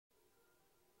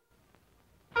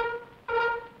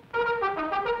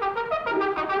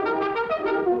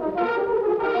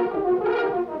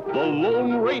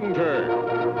Lone Ranger.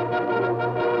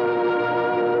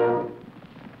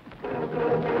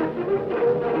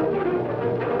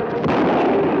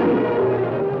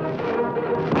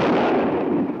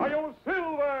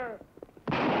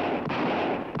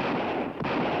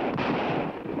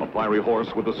 A fiery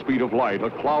horse with the speed of light, a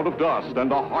cloud of dust,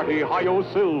 and a hearty Hi-Yo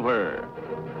Silver.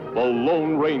 The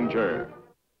Lone Ranger.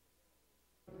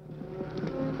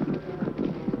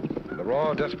 In the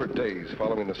raw, desperate days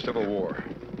following the Civil War,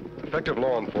 effective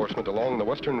law enforcement along the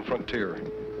western frontier,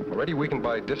 already weakened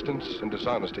by distance and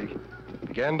dishonesty,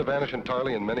 began to vanish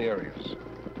entirely in many areas.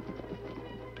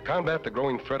 To combat the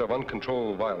growing threat of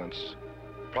uncontrolled violence,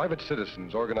 private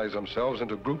citizens organized themselves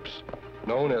into groups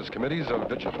known as committees of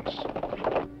vigilance.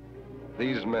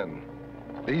 These men,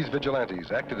 these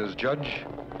vigilantes, acted as judge,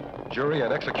 jury,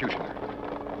 and executioner.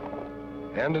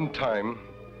 And in time,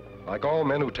 like all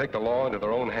men who take the law into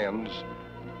their own hands,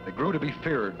 they grew to be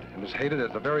feared and as hated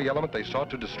as the very element they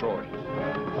sought to destroy.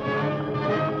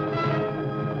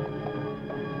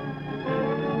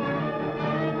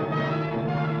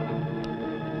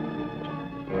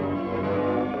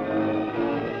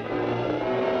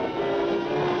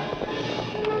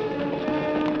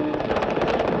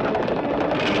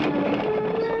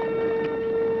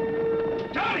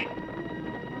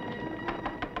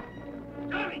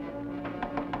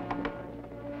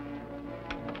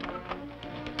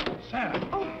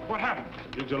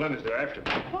 Vigilantes, they're after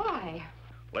me. Why?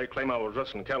 They claim I was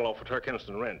rustling cattle off of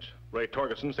Turkenston Ranch. Ray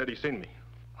Torgerson said he seen me.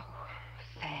 Oh,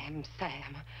 Sam.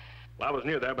 Well, I was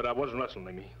near there, but I wasn't rustling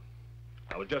any.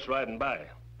 I was just riding by.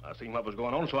 I seen what was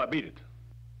going on, so I beat it.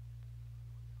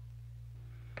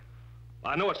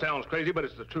 I know it sounds crazy, but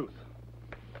it's the truth.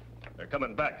 They're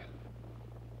coming back.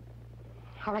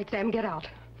 All right, Sam, get out.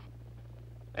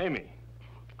 Amy.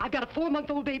 I've got a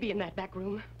 4-month-old baby in that back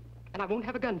room, and I won't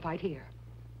have a gunfight here.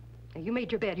 Now, you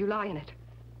made your bed. You lie in it.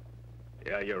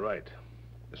 Yeah, you're right.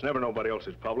 It's never nobody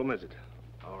else's problem, is it?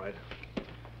 All right.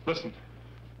 Listen.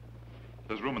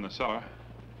 There's room in the cellar.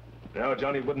 No,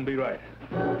 Johnny wouldn't be right.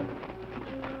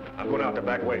 I'm going out the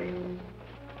back way.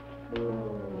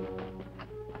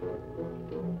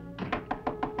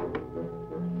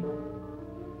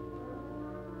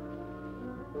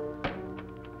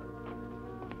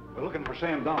 We're looking for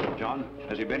Sam Donald, John.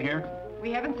 Has he been here?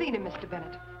 We haven't seen him, Mr.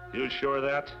 Bennett. You sure of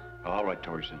that? All right,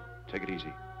 Torgerson. Take it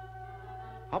easy.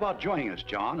 How about joining us,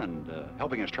 John, and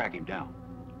helping us track him down?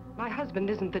 My husband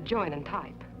isn't the joining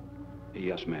type.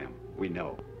 Yes, ma'am. We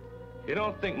know. You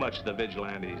don't think much of the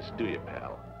vigilantes, do you,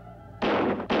 pal?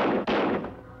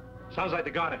 Sounds like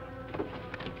they got him.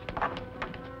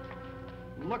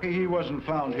 Lucky he wasn't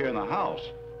found here in the house.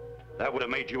 That would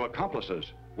have made you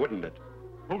accomplices, wouldn't it?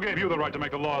 Who gave you the right to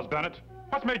make the laws, Bennett?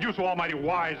 What's made you so almighty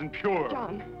wise and pure?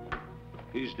 John.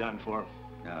 He's done for.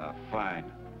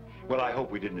 Fine. Well, I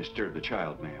hope we didn't disturb the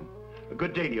child, ma'am. A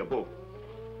good day to you both.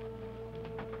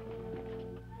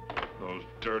 Those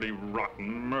dirty, rotten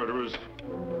murderers.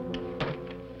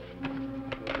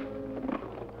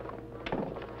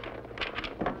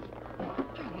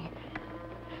 Johnny,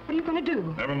 what are you going to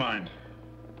do? Never mind.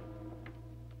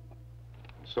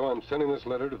 So I'm sending this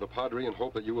letter to the Padre in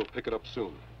hope that you will pick it up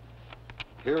soon.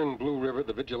 Here in Blue River,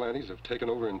 the vigilantes have taken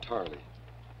over entirely.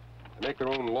 They make their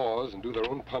own laws and do their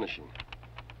own punishing.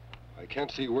 I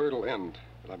can't see where it'll end,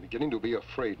 but I'm beginning to be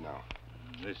afraid now.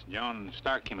 This John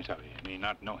Stark Kemo Sabe, me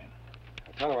not know him.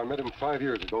 I tell you, I met him 5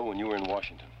 years ago when you were in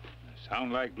Washington.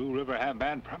 Sound like Blue River have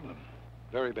bad problem.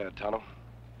 Very bad, Tonto.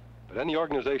 But any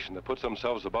organization that puts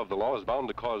themselves above the law is bound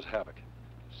to cause havoc.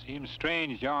 Seems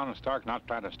strange John Stark not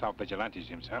try to stop vigilantes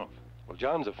himself. Well,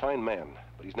 John's a fine man,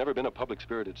 but he's never been a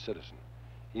public-spirited citizen.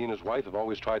 He and his wife have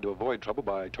always tried to avoid trouble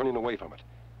by turning away from it.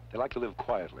 They like to live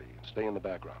quietly and stay in the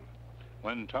background.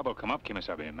 When trouble come up, Kemo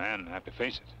Sabe, man have to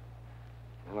face it.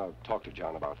 Well, I'll talk to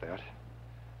John about that.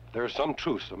 There's some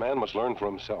truths a man must learn for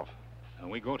himself. And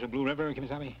we go to Blue River, Kemo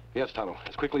Sabe? Yes, Tonto,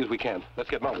 as quickly as we can. Let's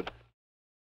get mounted.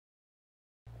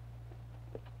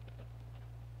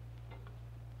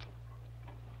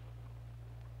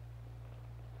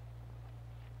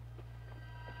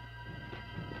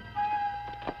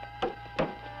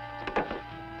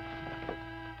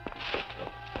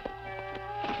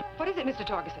 What is it, Mr.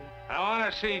 Torgerson? I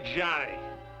want to see Johnny.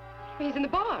 He's in the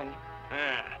barn.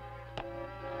 Ah.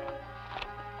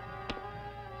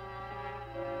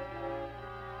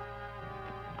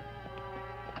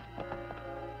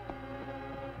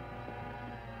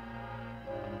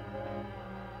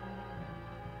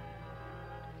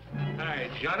 Hi,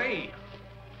 Johnny.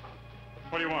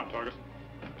 What do you want, Torgerson?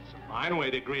 It's a fine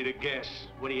way to greet a guest.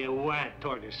 What do you want,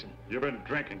 Torgerson? You've been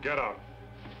drinking. Get out.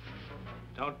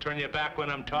 Don't turn your back when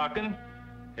I'm talking.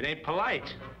 It ain't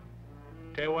polite.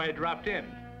 Tell you why I dropped in.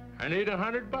 I need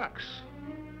 $100.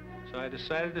 So I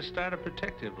decided to start a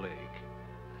protective league.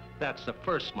 That's the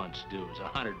first month's dues,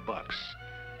 $100.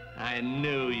 I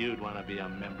knew you'd want to be a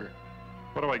member.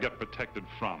 What do I get protected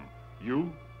from?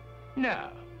 You? No,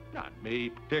 not me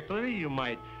particularly. You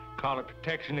might call it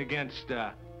protection against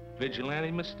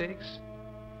vigilante mistakes.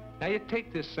 Now, you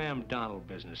take this Sam Donald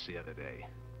business the other day.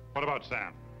 What about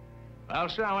Sam? Well,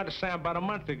 sir, I went to Sam about a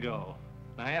month ago.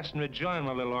 I asked him to join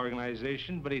my little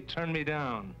organization, but he turned me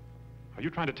down. Are you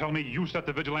trying to tell me you set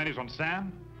the vigilantes on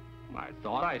Sam? I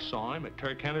thought I saw him at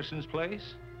Turk Henderson's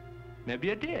place.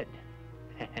 Maybe I did.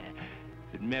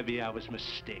 But maybe I was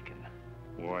mistaken.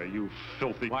 Why, you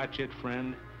filthy... Watch it,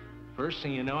 friend. First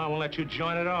thing you know, I won't let you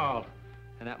join at all.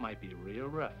 And that might be real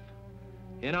rough.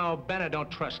 You know, Bennett don't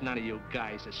trust none of you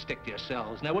guys that stick to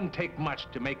yourselves, and it wouldn't take much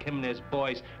to make him and his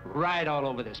boys ride all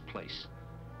over this place.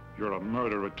 You're a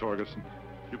murderer, Torgerson.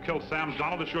 You killed Sam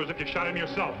Donald, it's sure as if you shot him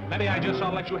yourself. Maybe I just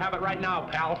ought to let you have it right now,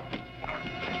 pal.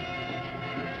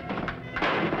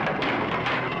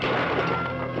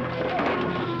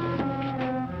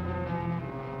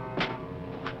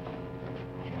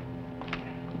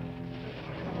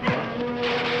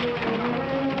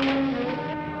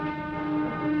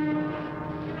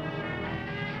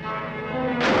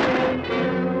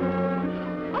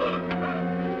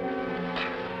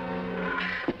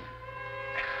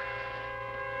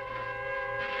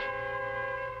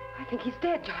 I think he's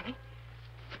dead, Johnny.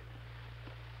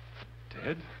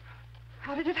 Dead?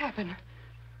 How did it happen?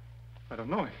 I don't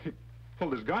know. He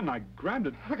pulled his gun, I grabbed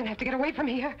it. We're gonna have to get away from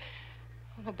here.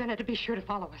 Well, Bennett would be sure to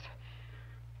follow us.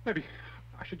 Maybe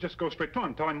I should just go straight to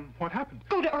him, tell him what happened.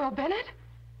 Go to Earl Bennett?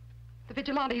 The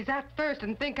vigilantes act first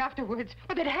and think afterwards.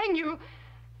 Or they'd hang you.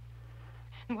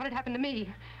 And what had happened to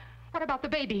me? What about the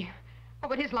baby? What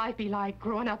would his life be like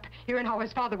growing up, hearing how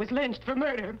his father was lynched for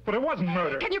murder? But it wasn't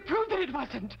murder. Can you prove that it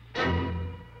wasn't?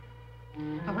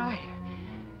 All right.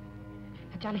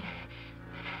 Johnny,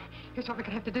 here's what we're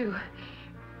gonna have to do.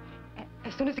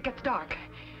 As soon as it gets dark,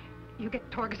 you get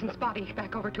Torgerson's body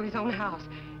back over to his own house.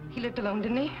 He lived alone,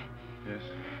 didn't he? Yes.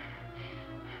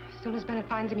 As soon as Bennett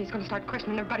finds him, he's gonna start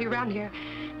questioning everybody around here.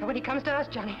 And when he comes to us,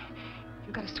 Johnny,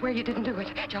 you gotta swear you didn't do it.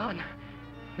 John,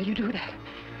 will you do that?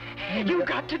 You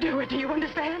got to do it, do you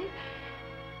understand?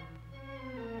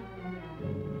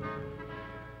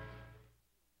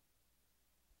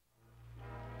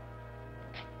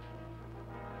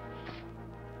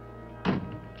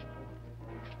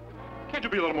 Can't you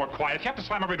be a little more quiet? You have to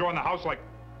slam every door in the house like...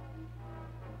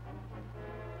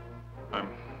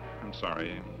 I'm sorry,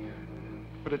 Amy.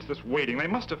 But it's this waiting. They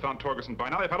must have found Torgerson by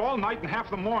now. They've had all night and half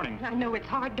the morning. I know it's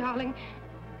hard, darling.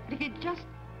 But if you just...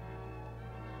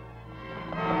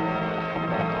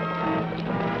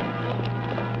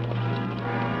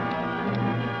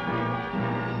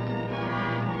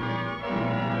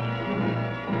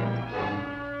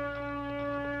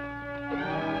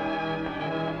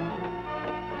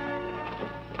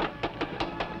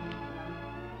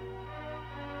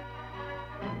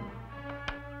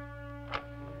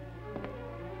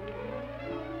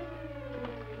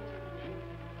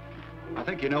 I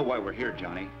think you know why we're here,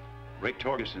 Johnny. Rick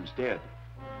Torgerson's dead.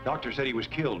 Doctor said he was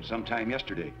killed sometime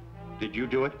yesterday. Did you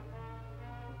do it?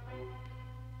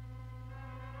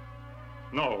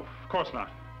 No, of course not.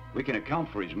 We can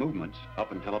account for his movements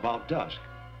up until about dusk.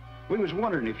 We was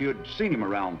wondering if you'd seen him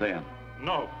around then.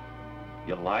 No.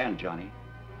 You're lying, Johnny.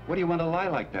 What do you want to lie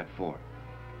like that for?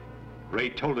 Ray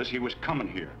told us he was coming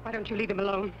here. Why don't you leave him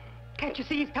alone? Can't you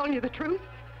see he's telling you the truth?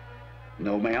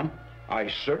 No, ma'am. I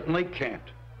certainly can't.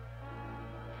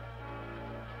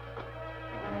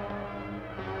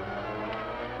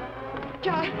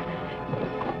 John!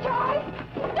 John!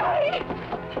 Johnny!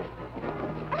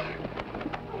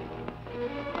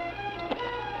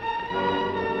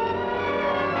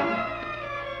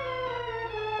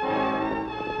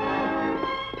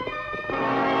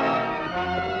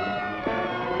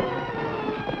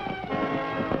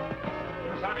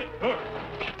 Sammy, look!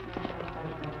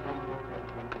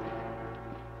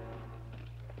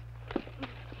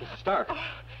 Mrs. Stark,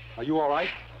 are you all right?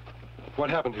 What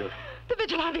happened here? The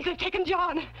vigilantes have taken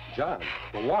John. John?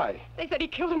 Well, why? They said he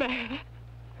killed a man.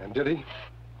 And did he?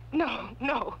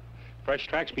 No. Fresh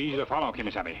tracks be easy to follow,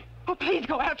 Kemo Sabe. Oh, please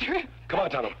go after him. Come on,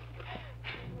 Tonto.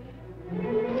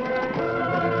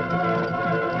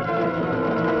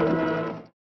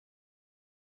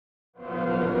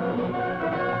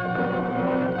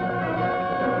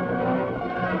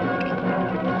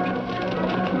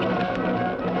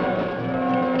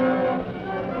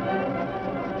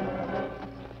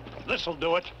 This'll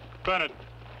do it. Bennett,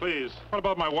 please. What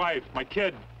about my wife, my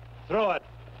kid? Throw it.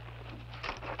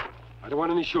 I don't want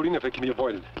any shooting if it can be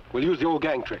avoided. We'll use the old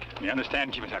gang trick. You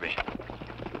understand, Kemo Sabe?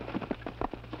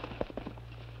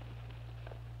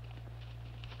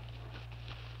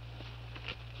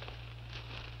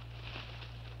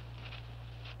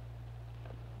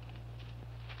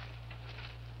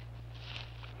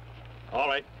 All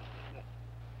right.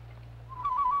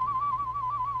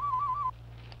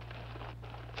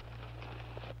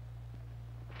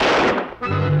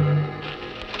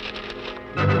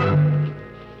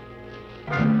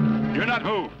 Do not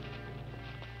move.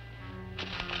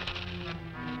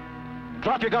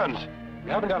 Drop your guns.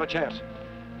 You haven't got a chance.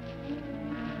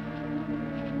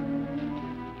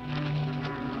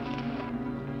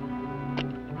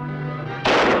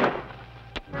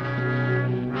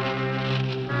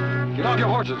 Get off your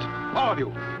horses, all of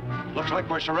you. Looks like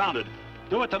we're surrounded.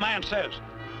 Do what the man says.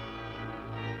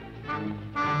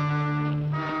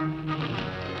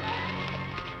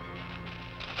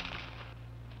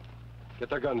 Get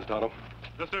their guns, Tonto.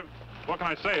 Mister, what can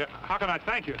I say? How can I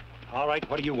thank you? All right,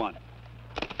 what do you want?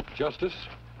 Justice?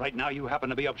 Right now, you happen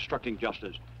to be obstructing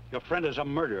justice. Your friend is a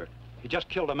murderer. He just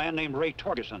killed a man named Reid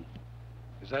Torgerson.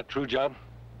 Is that true, John?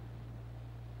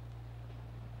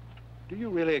 Do you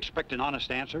really expect an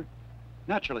honest answer?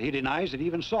 Naturally, he denies that he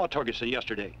even saw Torgerson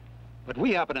yesterday. But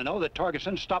we happen to know that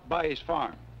Torgerson stopped by his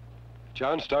farm.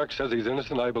 John Stark says he's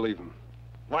innocent. I believe him.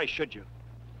 Why should you?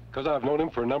 Because I've known him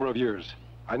for a number of years.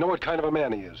 I know what kind of a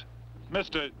man he is.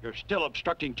 Mister, You're still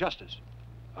obstructing justice.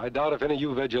 I doubt if any of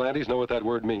you vigilantes know what that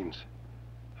word means.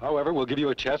 However, we'll give you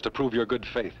a chance to prove your good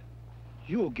faith.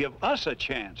 You'll give us a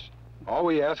chance. All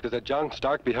we ask is that John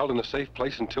Stark be held in a safe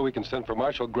place until we can send for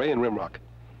Marshal Gray in Rimrock.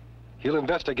 He'll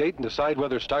investigate and decide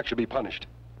whether Stark should be punished.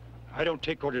 I don't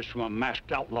take orders from a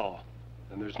masked outlaw.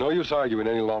 And there's no use arguing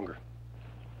any longer.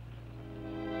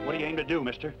 What do you aim to do,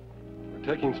 mister? We're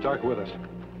taking Stark with us.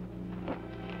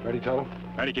 Ready, Tonto?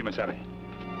 ready, Kemo Sabe.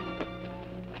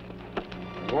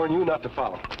 I warn you not to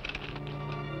follow.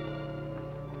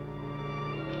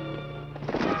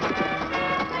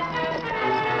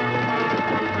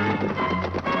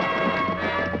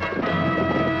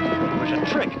 It was a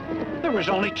trick. There was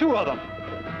only two of them.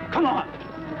 Come on.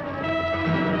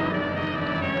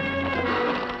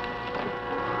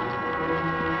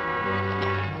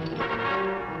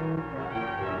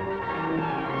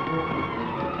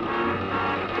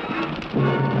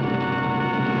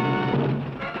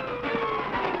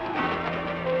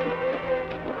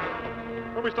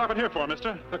 What are we stopping here for,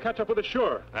 mister? They'll catch up with us,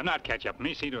 sure. They'll not catch up.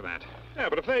 Me see to that. Yeah,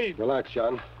 but if they... Relax,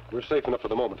 John. We're safe enough for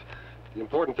the moment. The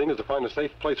important thing is to find a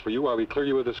safe place for you while we clear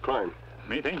you of this crime.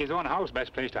 Me think his own house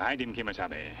best place to hide him, Kemo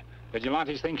Sabe.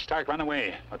 Vigilantes think Stark ran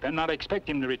away, but them not expect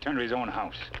him to return to his own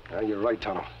house. You're right,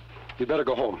 Tonto. You'd better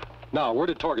go home. Now, where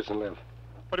did Torgerson live?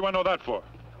 What do I know that for?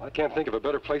 I can't think of a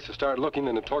better place to start looking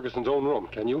than in Torgerson's own room,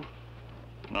 can you?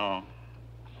 No.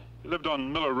 He lived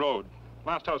on Miller Road.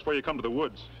 Last house where you come to the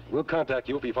woods. We'll contact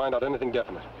you if we find out anything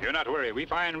definite. You're not worried. We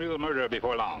find real murder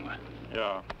before long.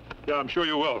 Yeah. Yeah, I'm sure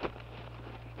you will.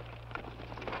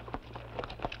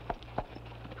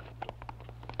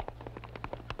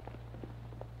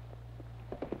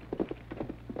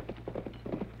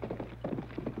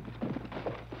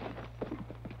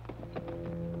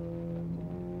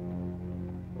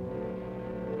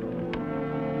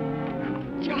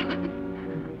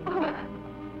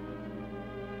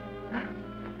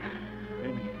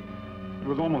 It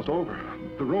was almost over.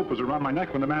 The rope was around my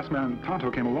neck when the masked man Tonto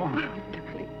came along.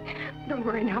 Darling, don't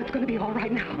worry now. It's going to be all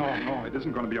right now. No, it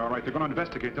isn't going to be all right. They're going to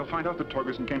investigate. They'll find out that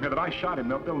Torgerson came here, that I shot him.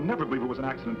 They'll never believe it was an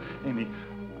accident. Amy,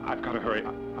 I've got to hurry.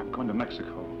 I'm going to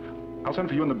Mexico. I'll send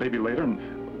for you and the baby later, and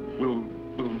we'll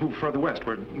move further west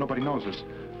where nobody knows us.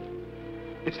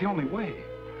 It's the only way.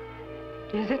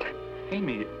 Is it?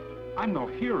 Amy, I'm no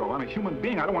hero. I'm a human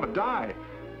being. I don't want to die.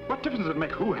 What difference does it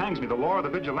make who hangs me, the law or the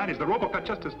vigilantes? The rope will cut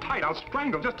just as tight. I'll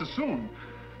strangle just as soon.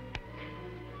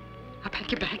 I'll pack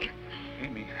you back.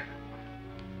 Amy,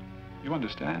 you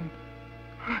understand?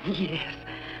 Yes.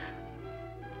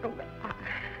 Oh,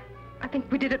 I think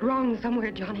we did it wrong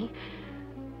somewhere, Johnny.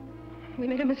 We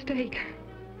made a mistake.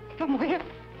 Somewhere.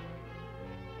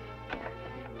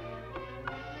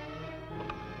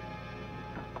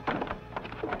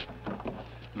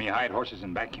 Me hide horses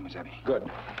and back, Kemo Sabe. Good.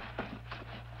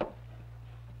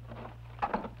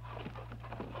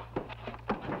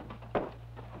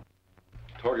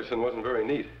 Torgerson wasn't very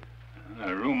neat.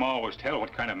 The room always tell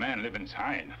what kind of man live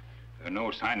inside. No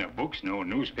sign of books, no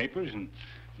newspapers, and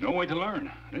no way to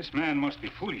learn. This man must be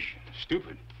foolish,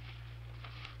 stupid.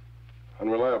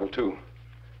 Unreliable, too.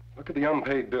 Look at the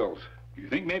unpaid bills. You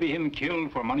think maybe him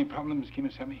killed for money problems,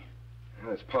 Kemo Sabe?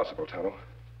 Yeah, it's possible, Tonto.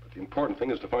 But the important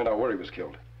thing is to find out where he was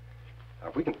killed. Now,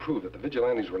 if we can prove that the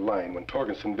vigilantes were lying when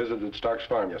Torgerson visited Stark's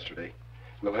farm yesterday,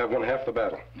 we'll have won half the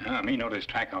battle. Me notice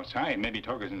track outside, maybe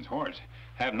Torgerson's horse.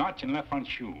 Have notch in left front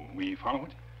shoe. We follow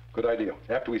it? Good idea.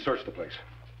 After we search the place.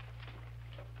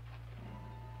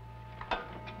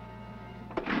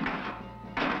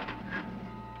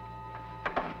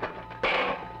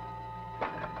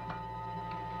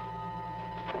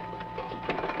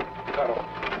 Tonto.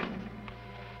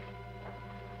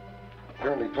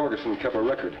 Apparently Torgerson kept a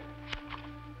record.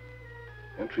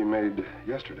 Entry made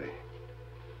yesterday.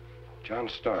 John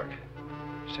Stark,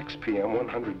 6 p.m.,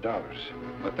 $100.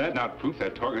 But that not proof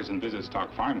that Torgerson visits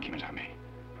Stark Farm, Kemo Sabe.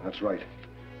 That's right.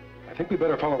 I think we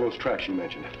better follow those tracks you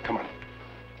mentioned. Come on.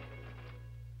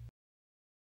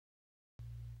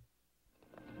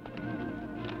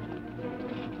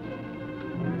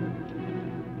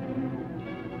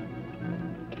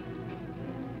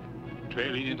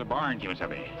 Trail leading to the barn, Kemo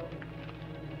Sabe.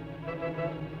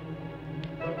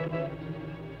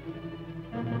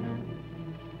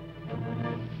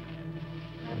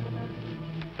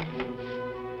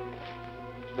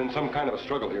 There's been some kind of a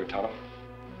struggle here, Tonto.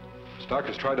 Stark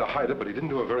has tried to hide it, but he didn't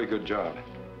do a very good job.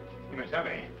 Kemo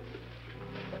Sabe.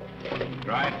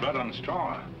 Dried blood on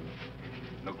straw.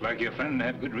 Looked like your friend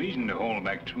had good reason to hold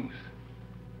back truth.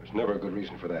 There's never a good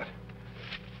reason for that.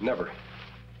 Never.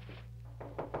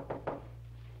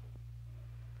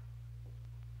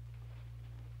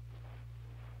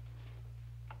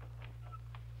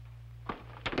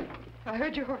 I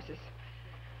heard your horses.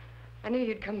 I knew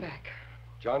you'd come back.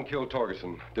 John killed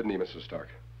Torgerson, didn't he, Mrs. Stark?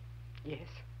 Yes.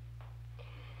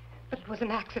 But it was an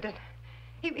accident.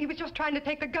 He was just trying to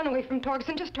take the gun away from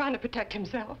Torgerson, just trying to protect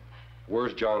himself.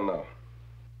 Where's John now?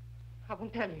 I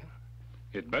won't tell you.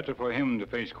 It's better for him to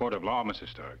face court of law, Mrs.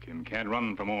 Stark. Him can't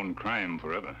run from own crime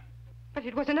forever. But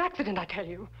it was an accident, I tell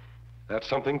you. That's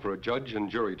something for a judge and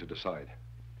jury to decide.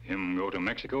 Him go to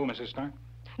Mexico, Mrs. Stark?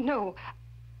 No.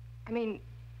 I mean,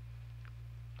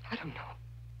 I don't know.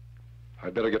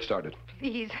 I'd better get started.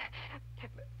 Please.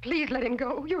 Please let him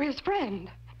go. You're his friend.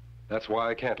 That's why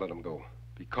I can't let him go.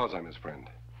 Because I'm his friend.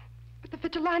 But the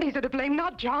vigilantes are to blame,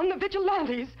 not John. The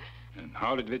vigilantes. And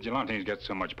how did vigilantes get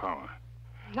so much power?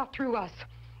 Not through us.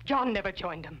 John never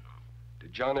joined them.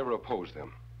 Did John ever oppose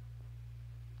them?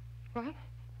 What?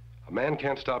 A man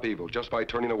can't stop evil just by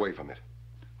turning away from it.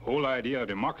 Whole idea of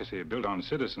democracy built on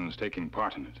citizens taking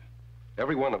part in it.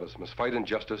 Every one of us must fight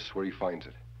injustice where he finds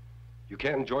it. You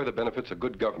can't enjoy the benefits of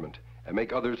good government and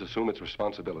make others assume its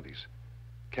responsibilities.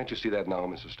 Can't you see that now,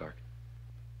 Mrs. Stark?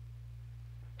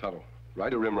 Tonto,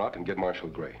 ride to Rimrock and get Marshal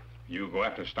Gray. You go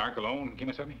after Stark alone,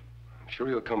 Kemo Sabe? I'm sure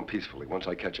he'll come peacefully once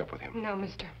I catch up with him. No,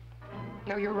 mister.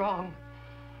 No, you're wrong.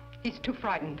 He's too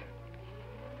frightened.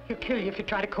 He'll kill you if you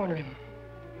try to corner him.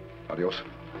 Adios.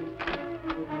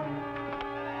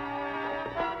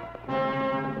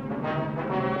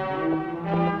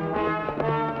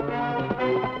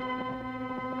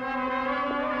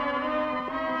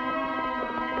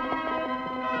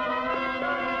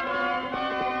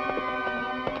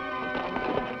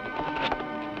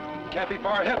 Can't be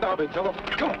far ahead now, big fellow.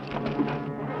 Come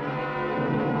on.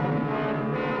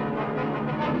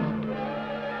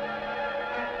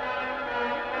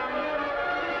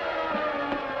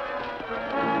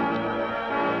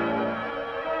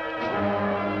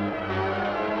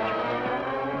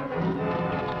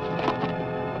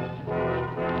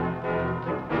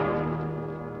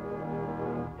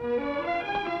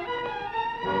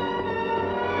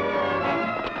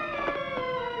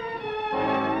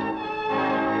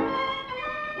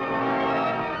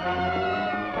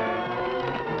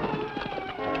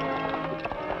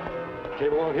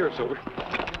 Came along here, Silver.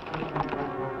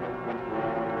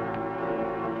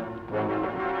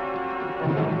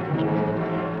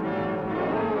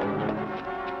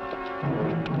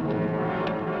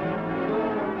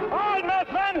 All right,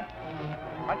 Marsman!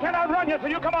 I can't outrun you, so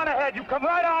you come on ahead. You come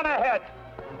right on ahead.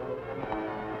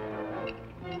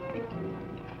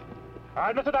 All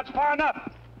right, mister, that's far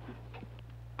enough.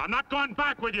 I'm not going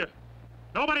back with you.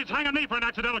 Nobody's hanging me for an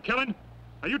accidental killing.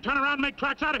 Now, you turn around and make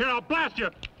tracks out of here, I'll blast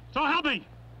you. So help me!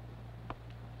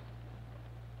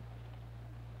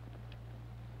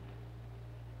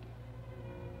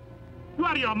 You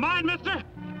out of your mind, mister?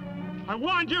 I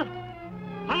warned you.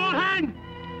 I won't hang!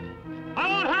 I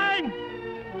won't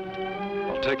hang!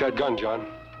 I'll take that gun, John.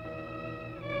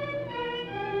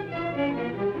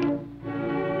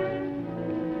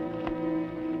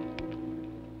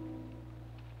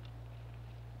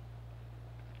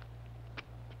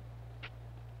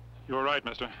 You were right,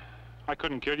 mister. I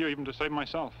couldn't kill you even to save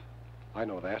myself. I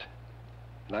know that.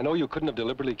 And I know you couldn't have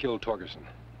deliberately killed Torgerson.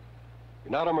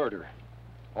 You're not a murderer.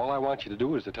 All I want you to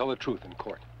do is to tell the truth in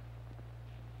court.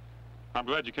 I'm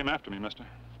glad you came after me, mister.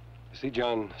 See,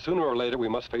 John, sooner or later we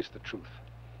must face the truth.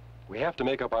 We have to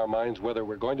make up our minds whether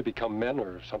we're going to become men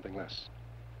or something less.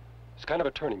 It's kind of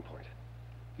a turning point.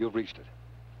 You've reached it.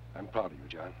 I'm proud of you,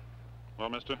 John. Well,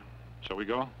 mister, shall we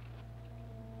go?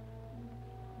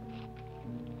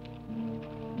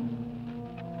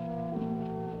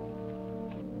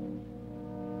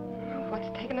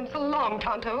 What's taken them so long,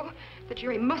 Tonto? The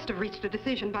jury must have reached a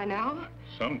decision by now.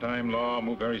 Sometime law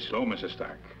move very slow, Mrs.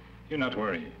 Stark. You're not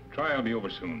worried. Trial will be over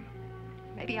soon.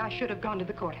 Maybe I should have gone to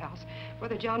the courthouse,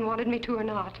 whether John wanted me to or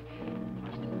not.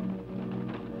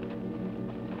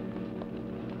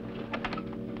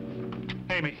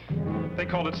 Amy, they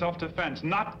called it self-defense.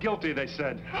 Not guilty, they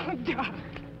said. Oh, Doc.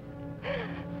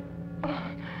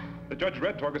 The judge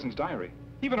read Torgerson's diary.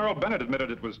 Even Earl Bennett admitted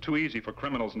it was too easy for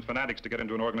criminals and fanatics to get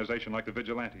into an organization like the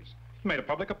Vigilantes. He made a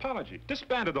public apology,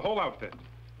 disbanded the whole outfit.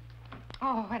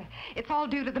 Oh, and it's all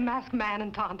due to the masked man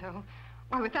and Tonto.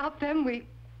 Why, without them, we...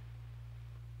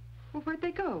 Well, where'd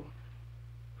they go?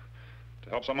 To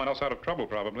help someone else out of trouble,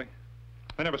 probably.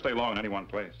 They never stay long in any one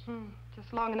place.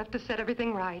 Just long enough to set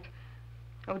everything right.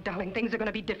 Oh, darling, things are going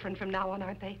to be different from now on,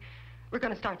 aren't they? We're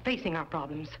going to start facing our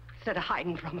problems instead of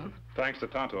hiding from them. Thanks to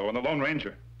Tonto and the Lone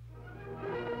Ranger.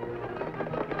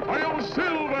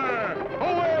 Silver!